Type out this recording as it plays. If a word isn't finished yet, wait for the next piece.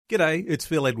G'day, it's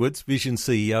Phil Edwards, Vision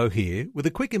CEO here, with a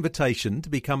quick invitation to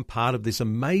become part of this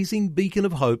amazing beacon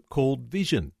of hope called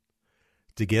Vision.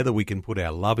 Together we can put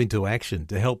our love into action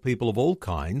to help people of all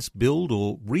kinds build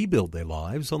or rebuild their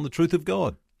lives on the truth of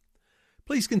God.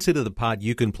 Please consider the part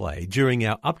you can play during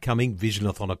our upcoming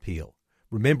Visionathon appeal,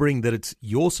 remembering that it's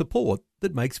your support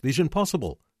that makes Vision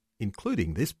possible,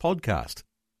 including this podcast.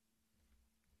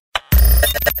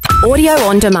 Audio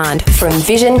on demand from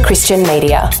Vision Christian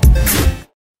Media.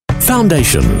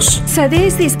 Foundations. So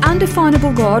there's this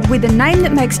undefinable God with a name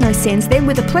that makes no sense, then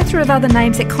with a plethora of other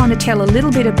names that kind of tell a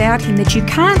little bit about him that you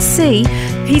can't see.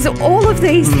 He's all of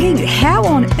these things. How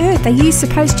on earth are you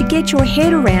supposed to get your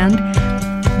head around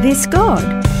this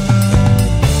God?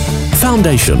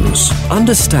 Foundations.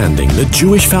 Understanding the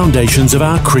Jewish foundations of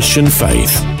our Christian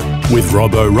faith. With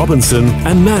Robbo Robinson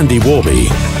and Mandy Warby.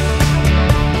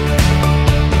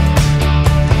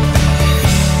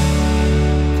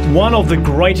 One of the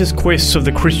greatest quests of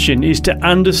the Christian is to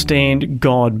understand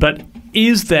God, but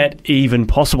is that even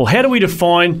possible? How do we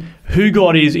define who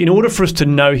God is in order for us to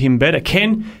know him better?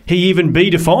 Can he even be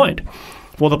defined?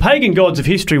 Well, the pagan gods of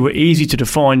history were easy to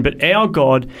define, but our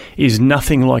God is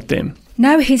nothing like them.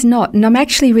 No, he's not. And I'm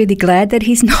actually really glad that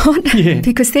he's not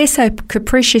because they're so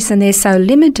capricious and they're so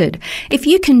limited. If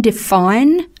you can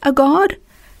define a God,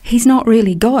 he's not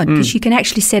really God because you can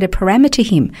actually set a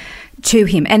parameter to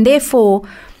him. And therefore,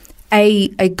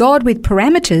 a God with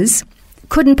parameters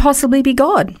couldn't possibly be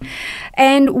God.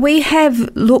 And we have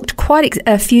looked quite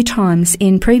a few times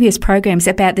in previous programs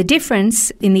about the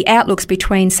difference in the outlooks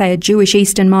between, say, a Jewish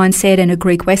Eastern mindset and a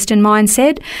Greek Western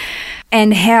mindset,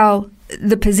 and how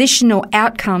the positional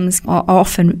outcomes are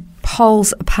often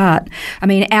poles apart. I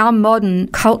mean, our modern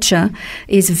culture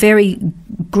is very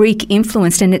Greek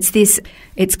influenced, and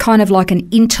it's kind of like an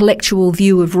intellectual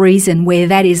view of reason where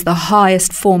that is the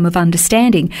highest form of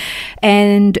understanding.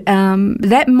 And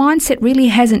that mindset really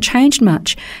hasn't changed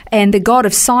much. And the God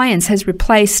of science has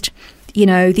replaced,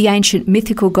 the ancient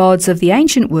mythical gods of the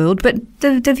ancient world, but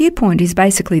the viewpoint is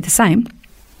basically the same.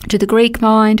 To the Greek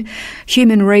mind,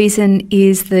 human reason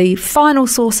is the final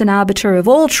source and arbiter of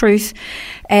all truth,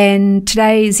 and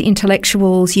today's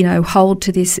intellectuals, hold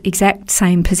to this exact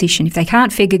same position. If they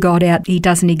can't figure God out, he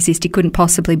doesn't exist, he couldn't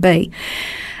possibly be.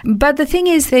 But the thing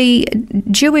is, the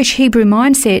Jewish Hebrew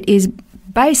mindset is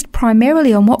based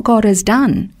primarily on what God has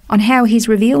done, on how he's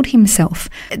revealed himself.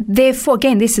 Therefore,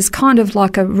 again, this is kind of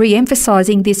like a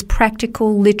re-emphasising this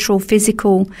practical, literal,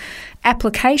 physical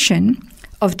application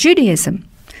of Judaism.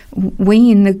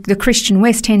 We in the Christian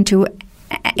West tend to,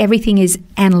 everything is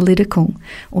analytical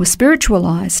or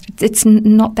spiritualized. It's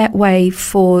not that way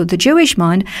for the Jewish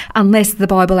mind unless the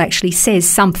Bible actually says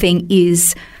something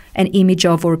is an image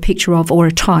of or a picture of or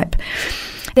a type.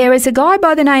 There is a guy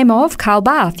by the name of Karl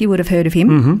Barth, you would have heard of him.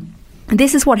 Mm-hmm.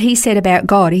 This is what he said about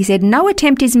God. He said, no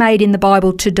attempt is made in the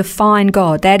Bible to define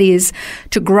God, that is,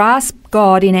 to grasp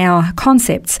God in our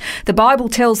concepts. The Bible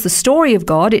tells the story of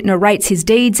God. It narrates his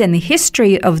deeds and the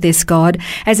history of this God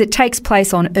as it takes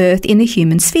place on earth in the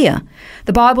human sphere.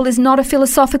 The Bible is not a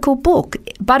philosophical book,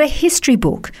 but a history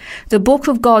book, the book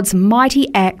of God's mighty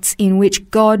acts in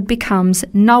which God becomes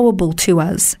knowable to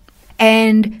us.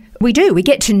 And we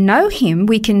get to know him,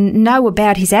 we can know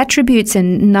about his attributes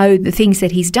and know the things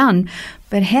that he's done,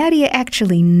 but how do you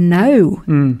actually know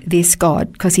this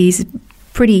God? Because he's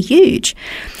pretty huge.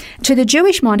 To the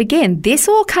Jewish mind, again, this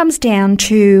all comes down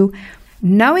to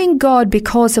knowing God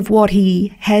because of what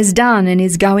he has done and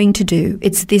is going to do.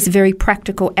 It's this very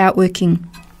practical outworking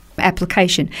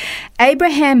application.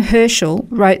 Abraham Herschel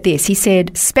wrote this. He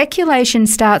said, speculation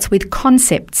starts with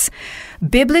concepts.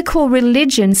 Biblical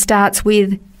religion starts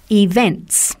with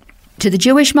events. To the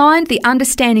Jewish mind, the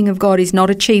understanding of God is not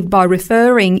achieved by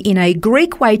referring in a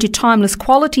Greek way to timeless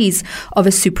qualities of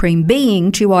a supreme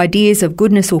being, to ideas of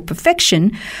goodness or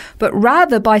perfection, but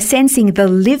rather by sensing the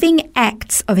living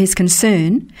acts of his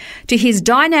concern, to his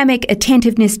dynamic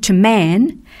attentiveness to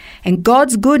man, and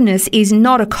God's goodness is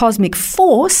not a cosmic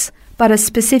force, but a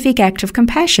specific act of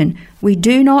compassion. We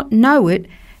do not know it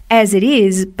as it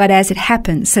is, but as it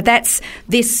happens. So that's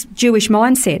this Jewish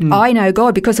mindset. I know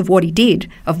God because of what he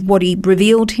did, of what he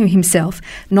revealed to himself,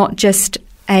 not just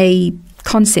a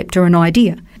concept or an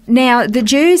idea. Now, the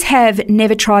Jews have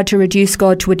never tried to reduce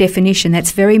God to a definition.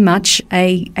 That's very much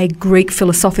a Greek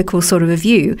philosophical sort of a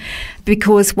view,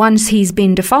 because once he's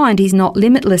been defined, he's not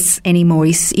limitless anymore.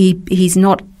 He's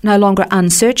no longer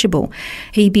unsearchable.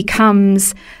 He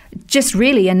becomes just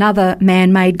really another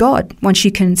man-made God once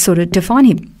you can sort of define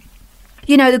him.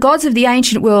 The gods of the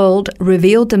ancient world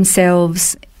revealed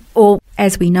themselves, or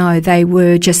as we know, they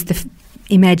were just the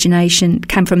imagination,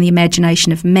 come from the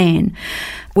imagination of man.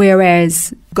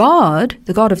 Whereas God,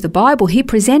 the God of the Bible, he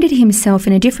presented himself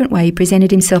in a different way. He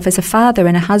presented himself as a father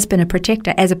and a husband, a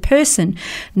protector, as a person,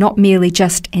 not merely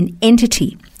just an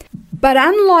entity. But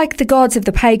unlike the gods of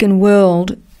the pagan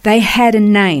world, they had a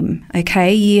name,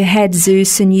 okay? You had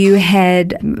Zeus and you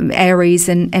had Ares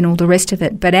and all the rest of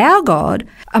it. But our God,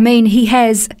 I mean, he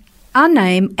has a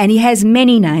name and he has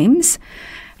many names.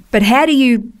 But how do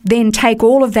you then take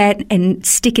all of that and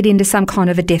stick it into some kind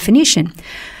of a definition?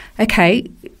 Okay,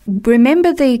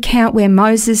 remember the account where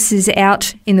Moses is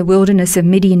out in the wilderness of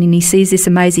Midian and he sees this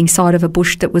amazing sight of a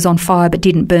bush that was on fire but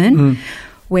didn't burn?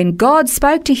 When God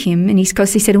spoke to him, and he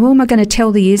said, who am I going to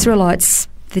tell the Israelites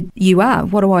that you are?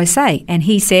 What do I say? And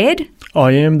he said,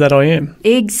 I am that I am.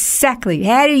 Exactly.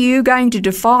 How are you going to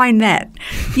define that?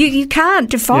 You can't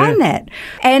define that.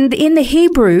 And in the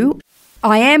Hebrew,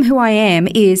 I am who I am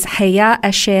is Haya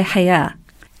Asher Haya.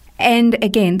 And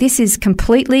again, this is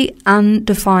completely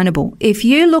undefinable. If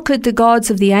you look at the gods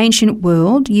of the ancient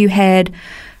world, you had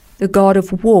the god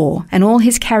of war, and all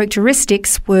his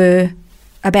characteristics were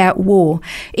about war.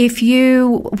 If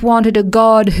you wanted a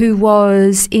god who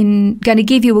was going to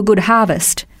give you a good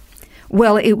harvest,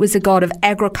 well, it was a god of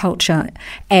agriculture,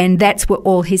 and that's what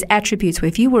all his attributes were.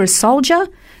 If you were a soldier,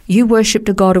 you worshipped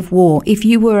a god of war. If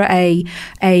you were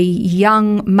a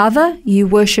young mother, you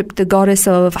worshipped the goddess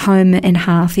of home and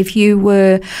hearth. If you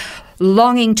were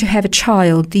longing to have a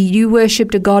child, you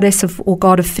worshipped a goddess or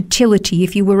god of fertility.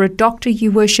 If you were a doctor,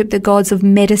 you worshipped the gods of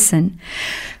medicine.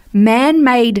 Man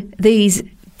made these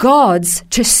gods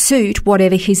to suit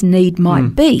whatever his need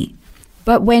might be.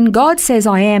 But when God says,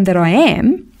 I am that I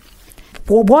am,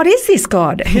 well, what is this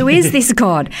God? Who is this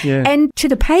God? And to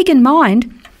the pagan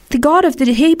mind, the God of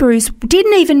the Hebrews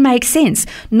didn't even make sense.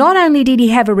 Not only did he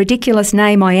have a ridiculous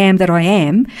name, I am that I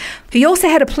am, he also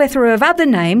had a plethora of other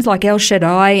names like El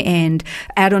Shaddai and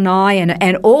Adonai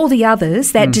and all the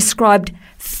others that described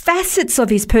facets of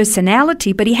his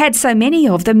personality, but he had so many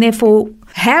of them, therefore,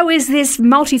 how is this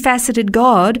multifaceted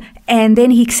God? And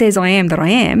then he says, I am that I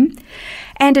am.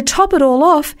 And to top it all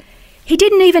off, he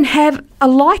didn't even have a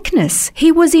likeness.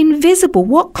 He was invisible.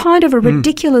 What kind of a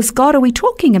ridiculous God are we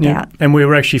talking about? And we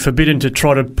were actually forbidden to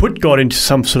try to put God into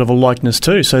some sort of a likeness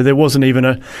too, so there wasn't even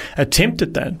an attempt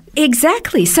at that.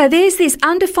 Exactly. So there's this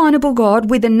undefinable God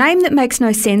with a name that makes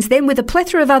no sense, then with a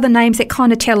plethora of other names that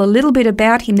kind of tell a little bit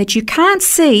about him that you can't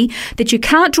see, that you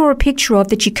can't draw a picture of,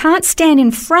 that you can't stand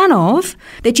in front of,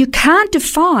 that you can't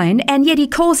define, and yet he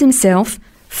calls himself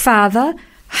Father,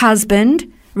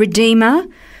 Husband, Redeemer,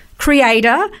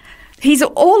 Creator. He's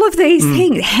all of these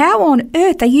things. How on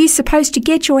earth are you supposed to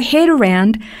get your head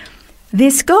around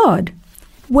this God?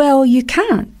 Well, you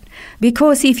can't,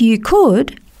 because if you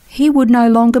could, he would no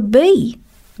longer be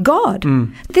God.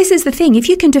 This is the thing. If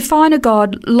you can define a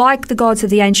God like the gods of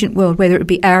the ancient world, whether it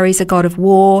be Ares, a god of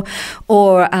war,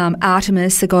 or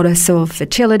Artemis, a goddess of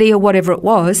fertility, or whatever it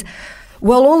was,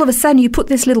 well, all of a sudden you put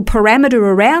this little parameter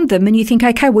around them and you think,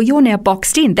 okay, well, you're now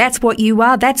boxed in. That's what you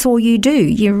are. That's all you do.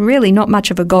 You're really not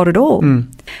much of a god at all.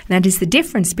 That is the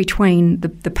difference between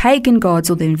the pagan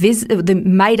gods or the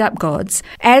made-up gods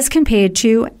as compared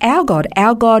to our God.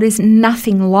 Our God is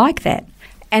nothing like that.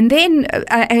 And then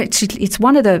it's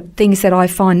one of the things that I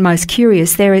find most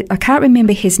curious. I can't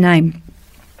remember his name,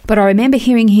 but I remember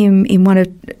hearing him in one of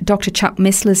Dr. Chuck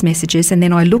Messler's messages, and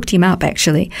then I looked him up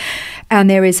actually. And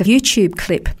there is a YouTube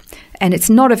clip, and it's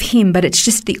not of him, but it's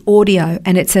just the audio,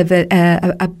 and it's of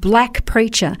a black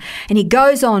preacher. And he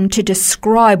goes on to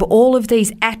describe all of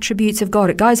these attributes of God.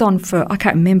 It goes on for, I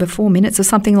can't remember, 4 minutes or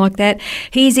something like that.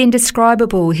 He's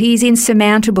indescribable. He's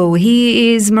insurmountable.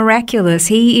 He is miraculous.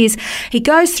 He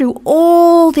goes through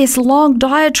all this long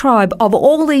diatribe of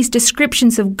all these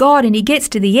descriptions of God, and he gets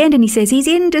to the end and he says he's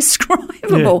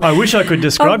indescribable. I wish I could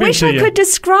describe him to you. I wish I could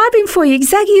describe him for you.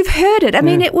 Exactly. You've heard it. I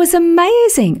mean, it was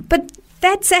amazing. But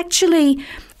that's actually,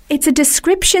 it's a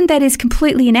description that is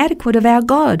completely inadequate of our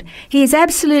God. He is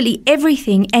absolutely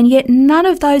everything, and yet none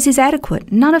of those is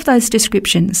adequate. None of those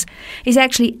descriptions is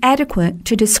actually adequate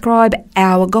to describe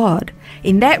our God.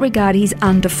 In that regard, he's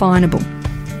undefinable.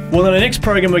 Well, in the next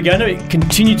program, we're going to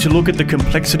continue to look at the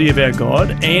complexity of our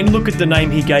God and look at the name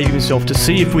he gave himself to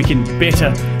see if we can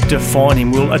better define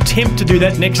him. We'll attempt to do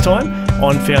that next time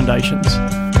on Foundations.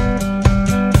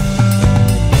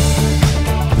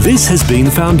 This has been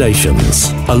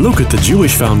Foundations, a look at the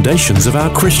Jewish foundations of our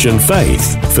Christian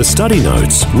faith. For study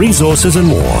notes, resources and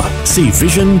more, see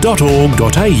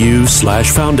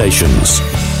vision.org.au/foundations.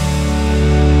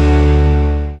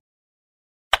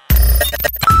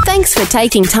 Thanks Thanks for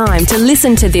taking time to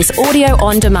listen to this audio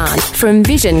on demand from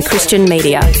Vision Christian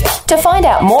Media. To find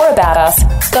out more about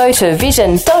us, go to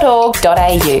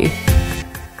vision.org.au.